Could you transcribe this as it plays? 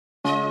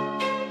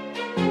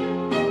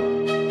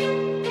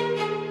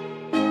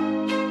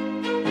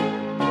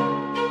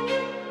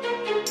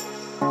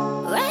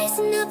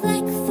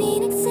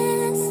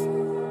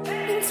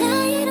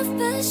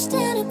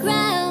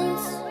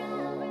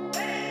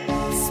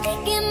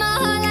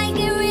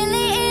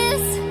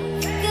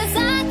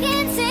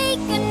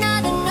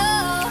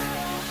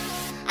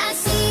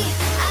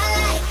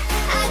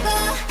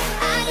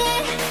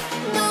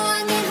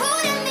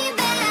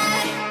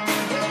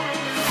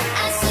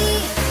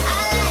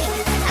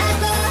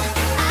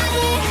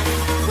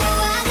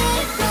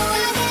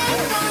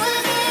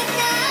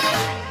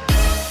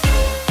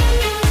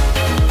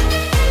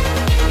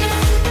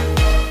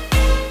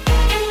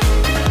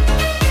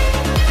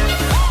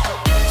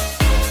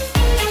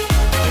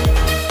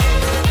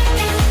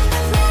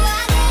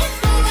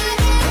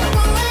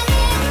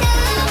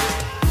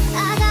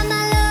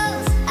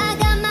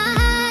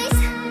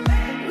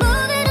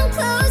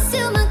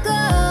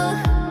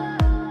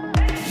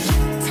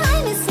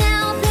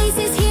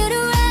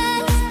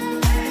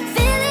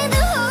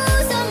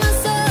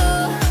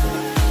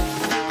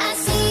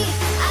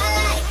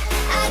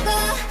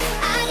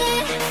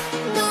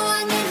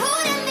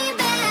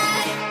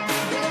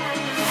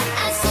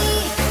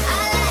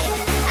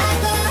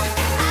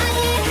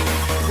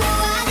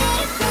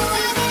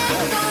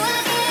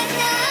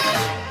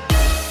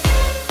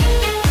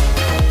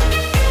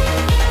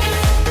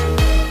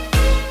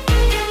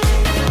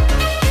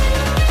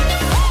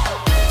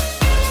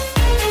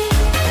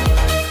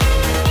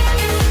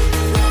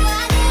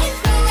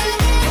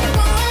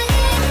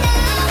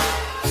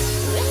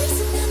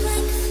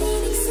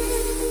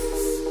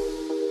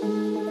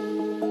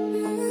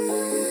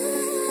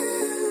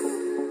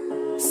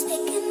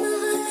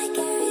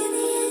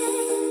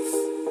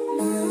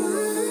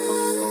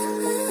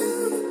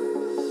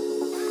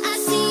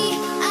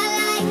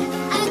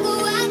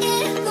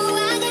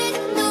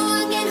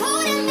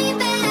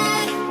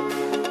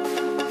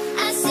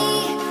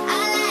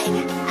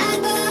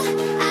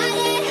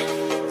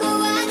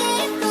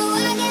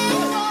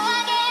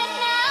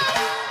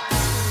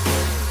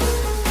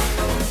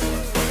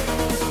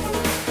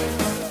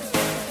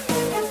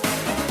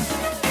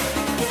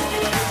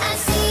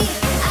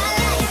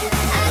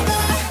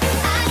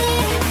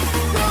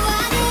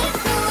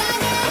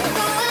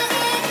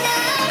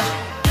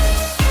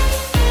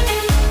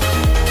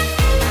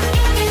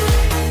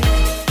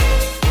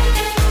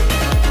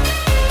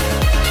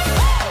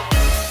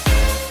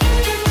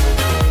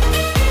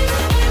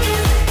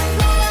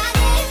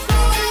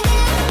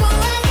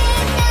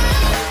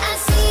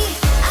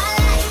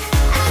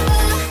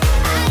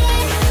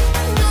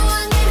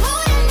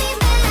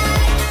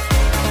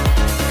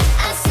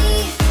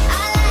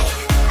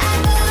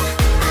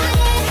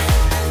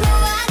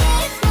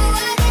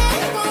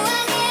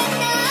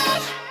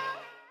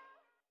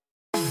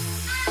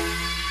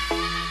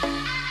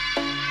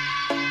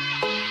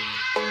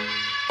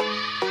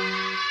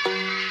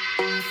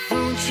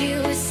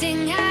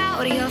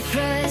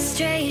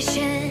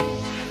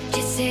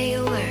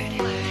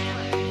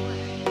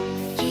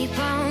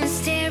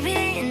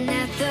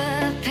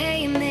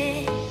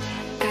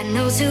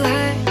knows who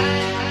hurt.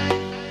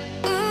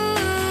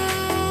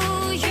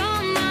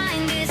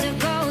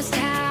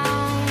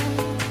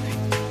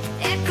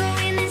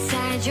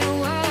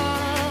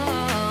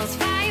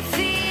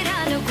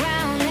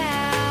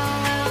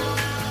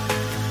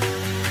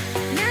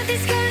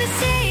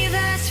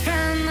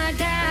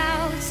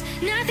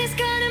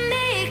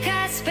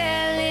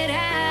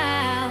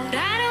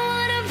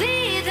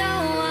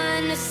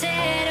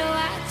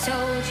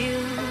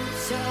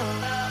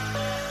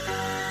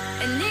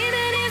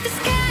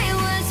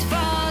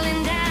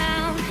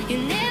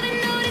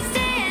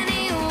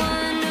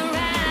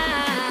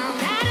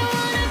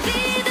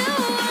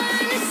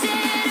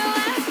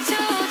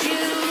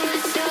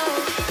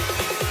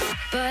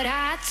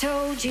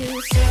 Told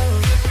you so.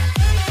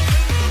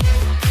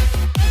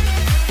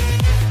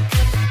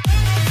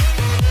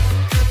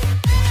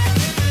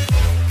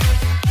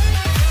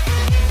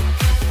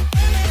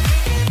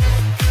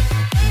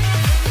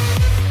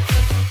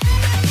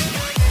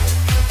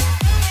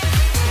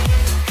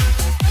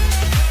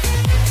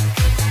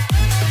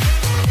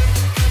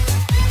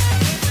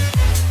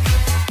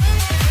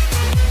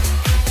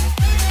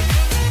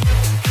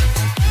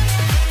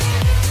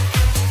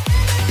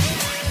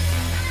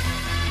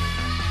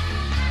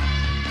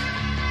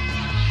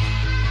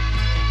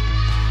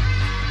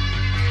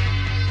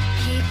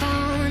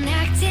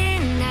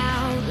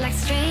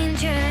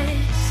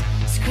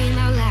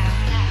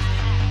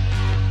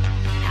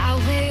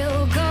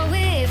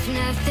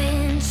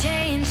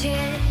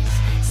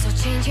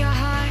 Change your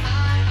heart.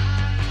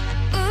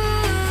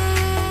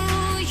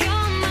 Ooh,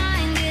 your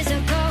mind is a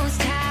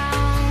ghost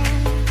town,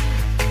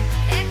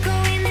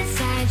 echoing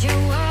inside your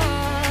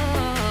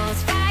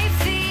walls, 5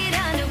 feet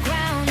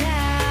underground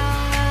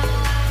now.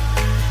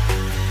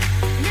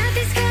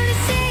 Nothing's gonna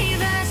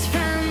save us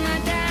from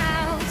our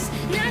doubts.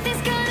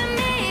 Nothing's gonna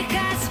make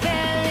us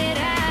spell it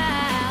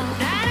out.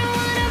 I don't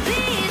wanna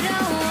be the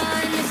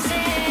one who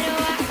said,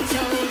 oh, I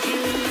told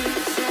you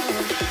so.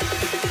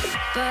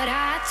 But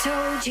I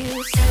told you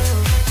so.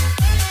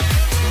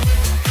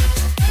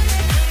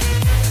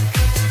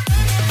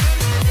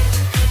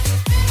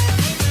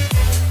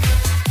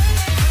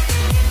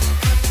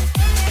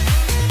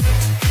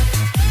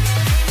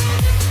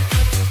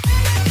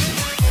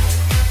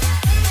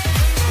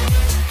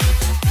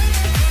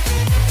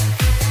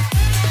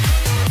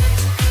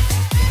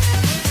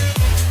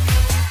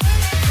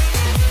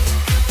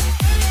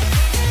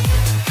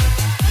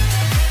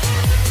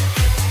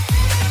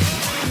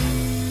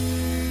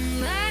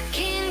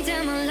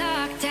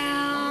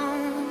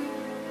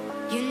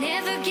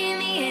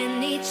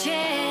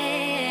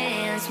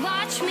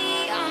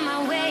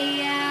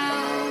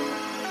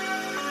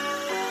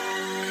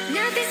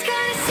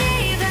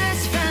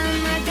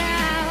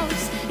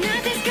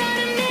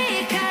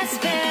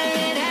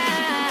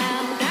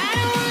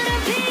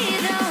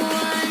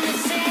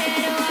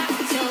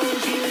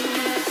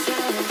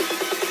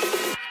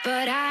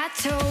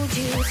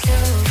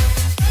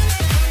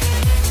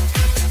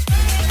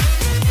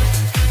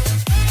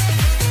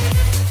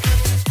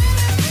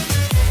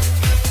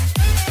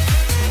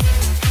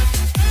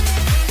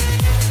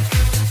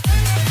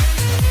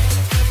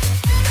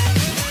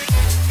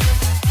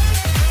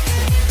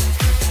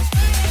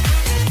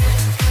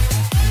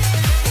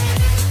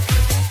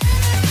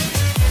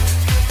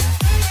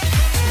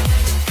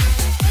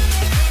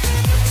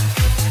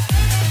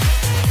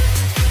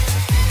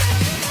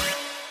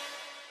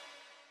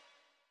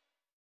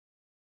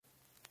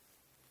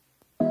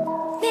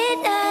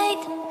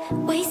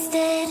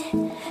 wasted.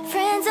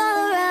 Friends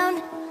all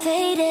around,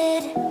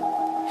 faded,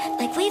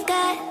 like we've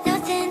got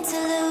nothing to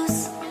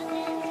lose.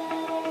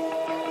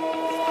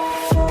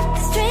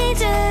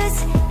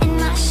 Strangers in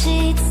my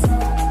sheets,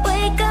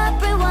 wake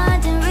up,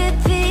 rewind and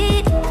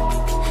repeat,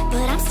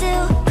 but I'm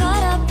still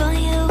caught up on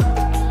you.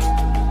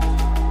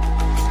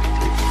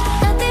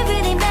 Nothing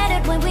really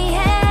mattered when we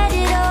had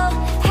it all.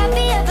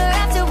 Happy ever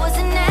after was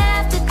an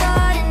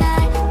afterthought, and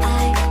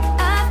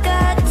I've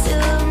got to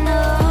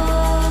know.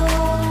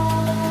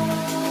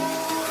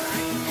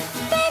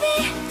 Baby,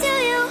 do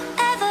you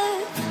ever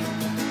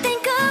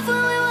think of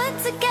when we were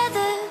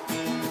together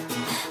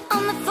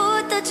on the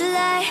 4th of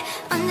July,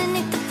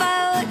 underneath the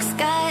fireworks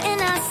sky?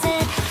 And I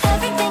said,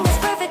 everything is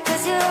perfect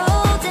cause you're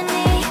holding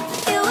me.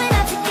 You and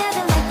I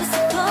together like we're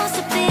supposed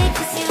to be,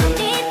 cause you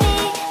need me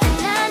and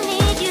I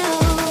need you.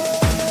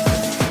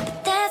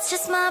 That's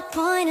just my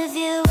point of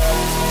view.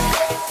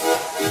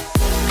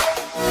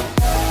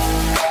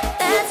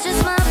 That's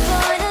just my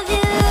point of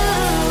view.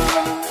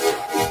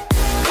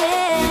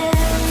 Yeah.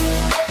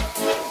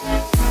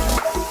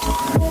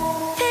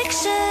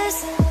 Pictures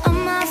on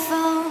my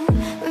phone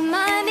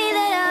remind me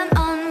that I'm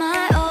on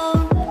my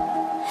own,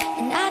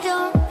 and I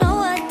don't know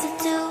what to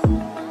do.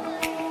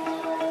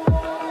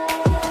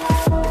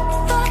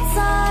 Thoughts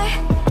are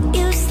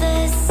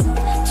useless,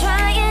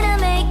 trying to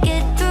make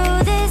it through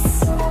this.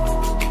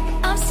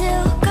 I'm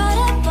still caught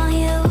up on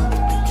you.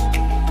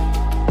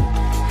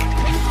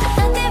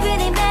 Nothing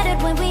really mattered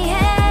when we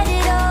had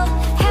it all.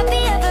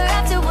 Happy ever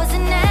after was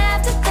an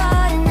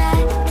afterthought, and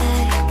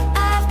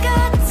I've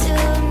got to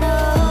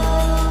know.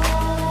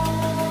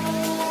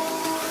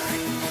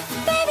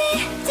 Baby,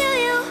 do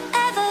you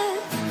ever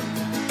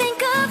think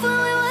of when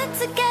we were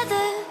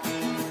together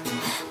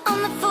on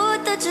the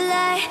 4th of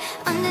July,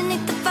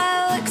 underneath the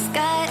fireworks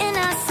sky? And I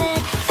said,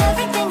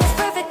 everything is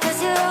perfect cause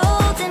you're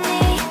holding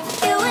me.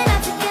 You and I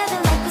together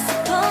like we're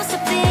supposed to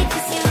be,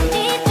 cause you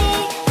need me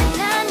and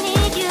I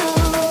need you.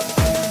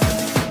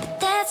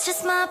 That's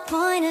just my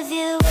point of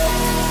view.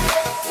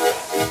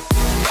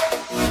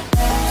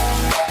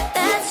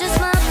 That's just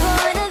my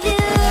point of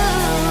view.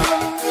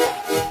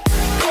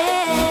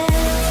 Yeah.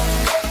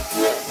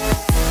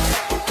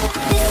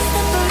 This is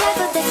the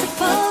forever that's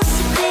supposed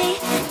to be.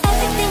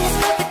 Everything is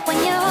perfect when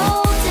you're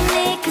holding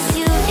me, cause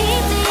you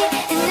need me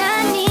and I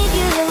need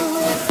you.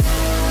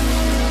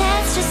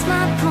 That's just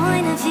my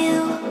point of view.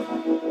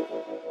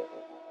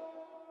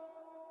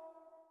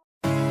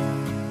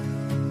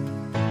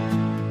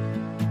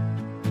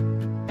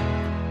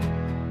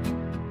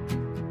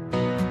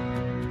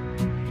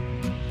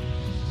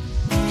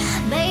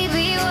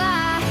 Baby,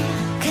 why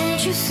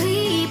can't you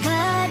sleep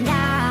at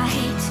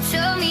night?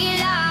 Tell me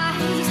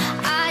lies,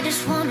 I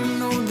just wanna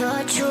know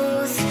the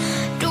truth.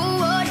 Do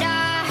or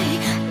die,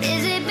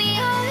 is it me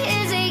or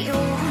is it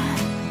you?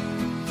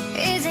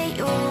 Is it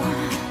you?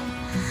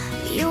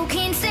 You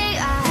can say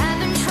I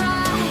haven't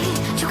tried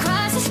to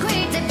cross this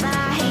great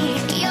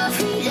divide. Your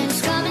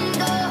feelings come and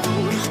go,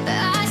 but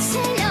I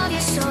still love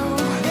you so.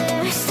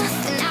 There is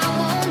nothing I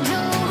won't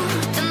do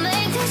to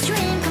make this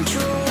dream come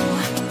true.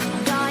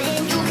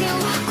 Darling, you can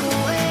walk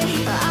away,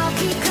 but I'll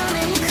keep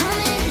coming, coming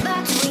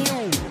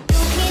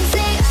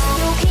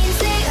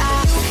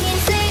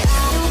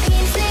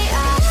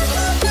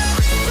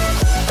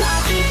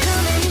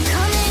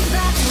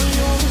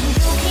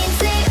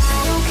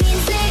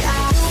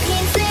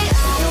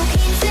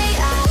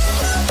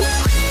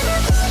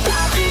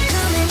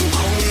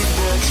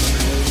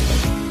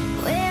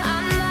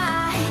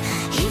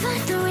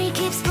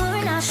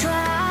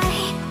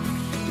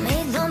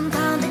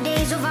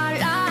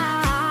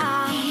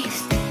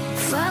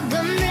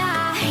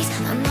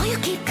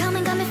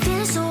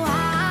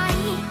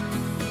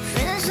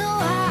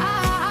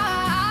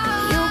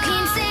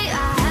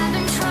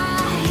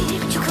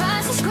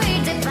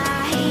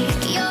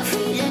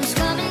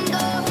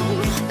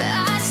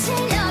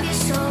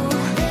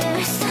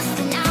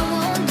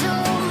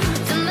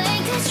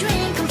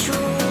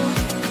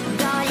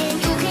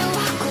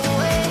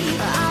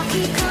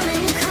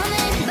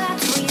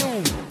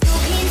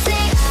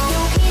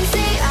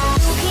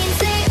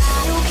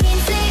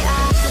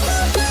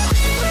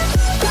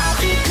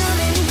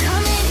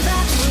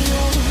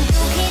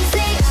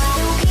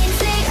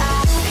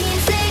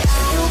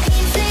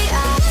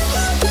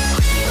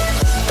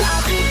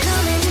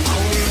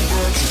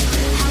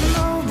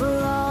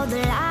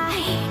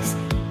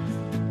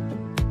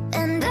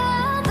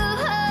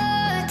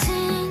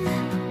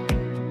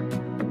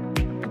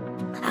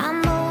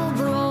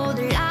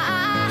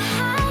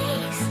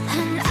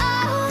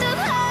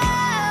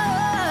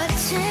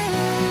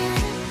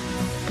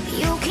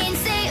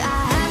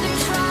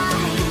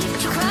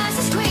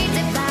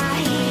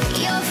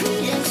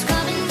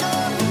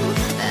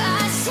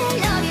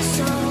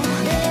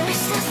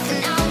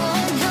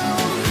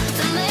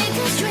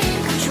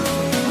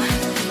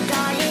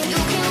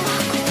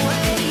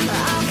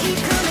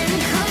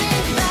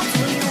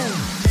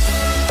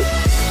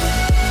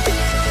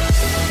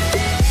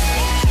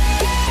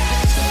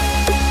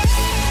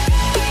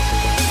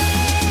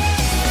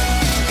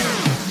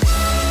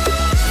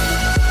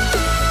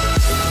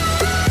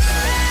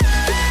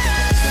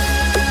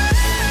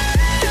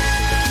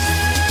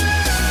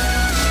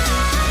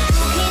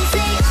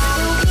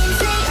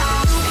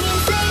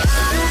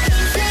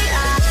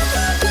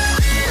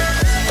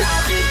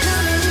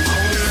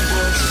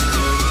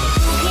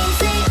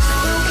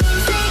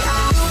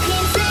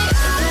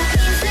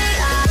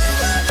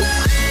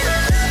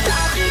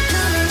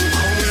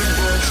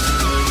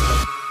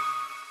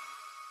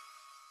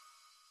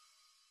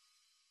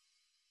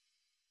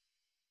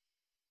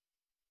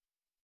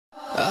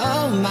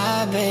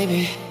my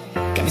baby,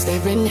 got me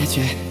staring at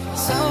you.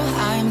 So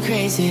I'm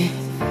crazy,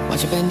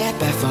 won't you bend that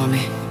back for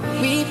me?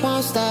 We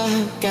won't stop,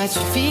 got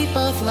your feet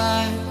both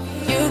locked.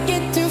 You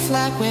get to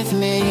fly with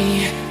me.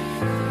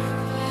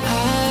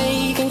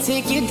 I can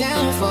take you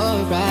down for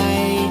a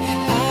ride.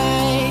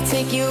 I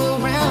take you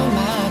around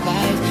my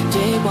life.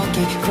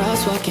 Jaywalking,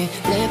 crosswalking,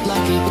 lip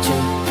locking with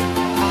you.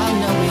 I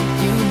know it,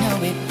 you know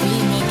it, we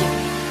make it.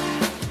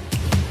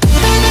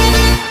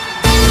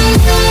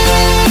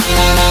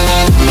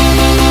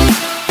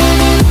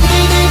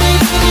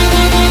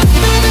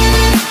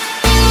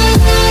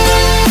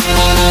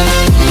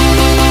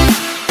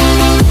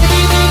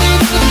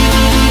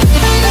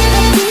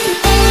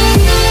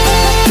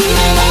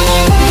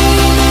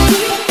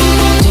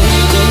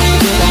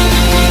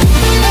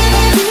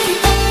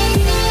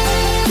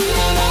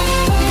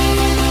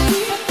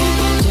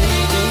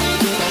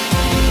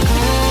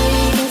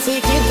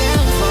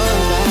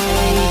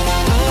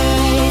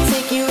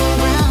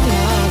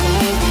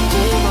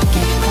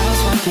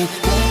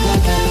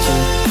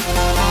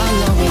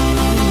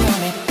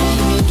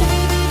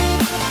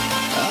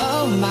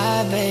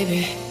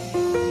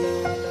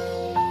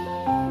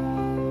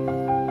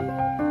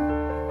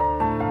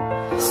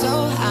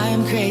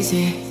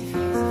 Crazy.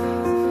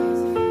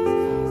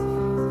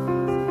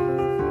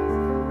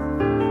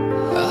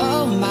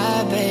 Oh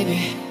my baby,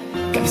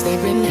 got me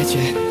staring at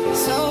you.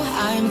 So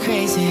I'm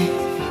crazy,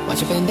 won't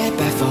you bend that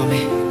back for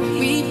me?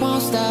 We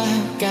won't stop,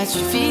 got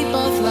your feet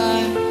both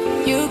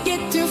locked. You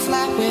get to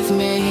fly with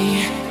me.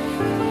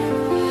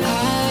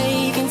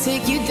 I can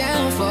take you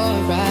down for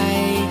a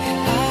ride.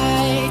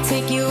 I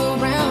take you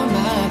around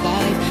my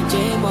life.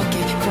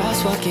 Jaywalking,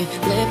 crosswalking,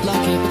 lip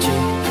locking with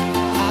you.